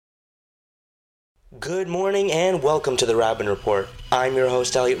Good morning and welcome to the Rabin Report. I'm your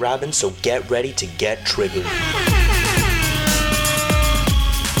host, Elliot Rabin, so get ready to get triggered.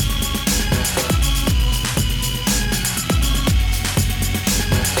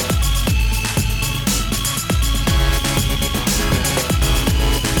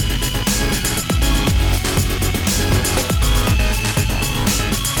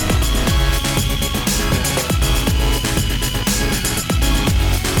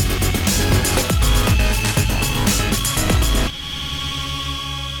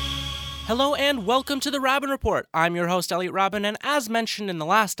 Hello and welcome to the Rabin Report. I'm your host, Elliot Rabin, and as mentioned in the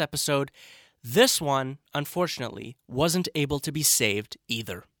last episode, this one, unfortunately, wasn't able to be saved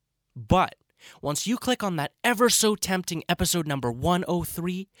either. But once you click on that ever-so-tempting episode number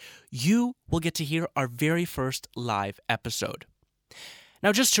 103, you will get to hear our very first live episode.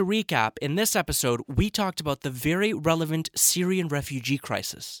 Now, just to recap, in this episode, we talked about the very relevant Syrian refugee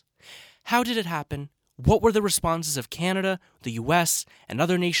crisis. How did it happen? What were the responses of Canada, the US, and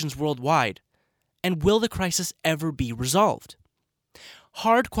other nations worldwide? And will the crisis ever be resolved?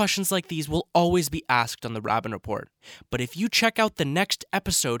 Hard questions like these will always be asked on the Rabin Report, but if you check out the next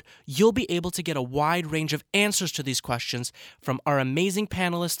episode, you'll be able to get a wide range of answers to these questions from our amazing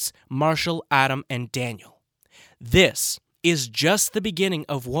panelists, Marshall, Adam, and Daniel. This is just the beginning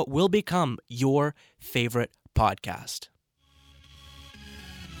of what will become your favorite podcast.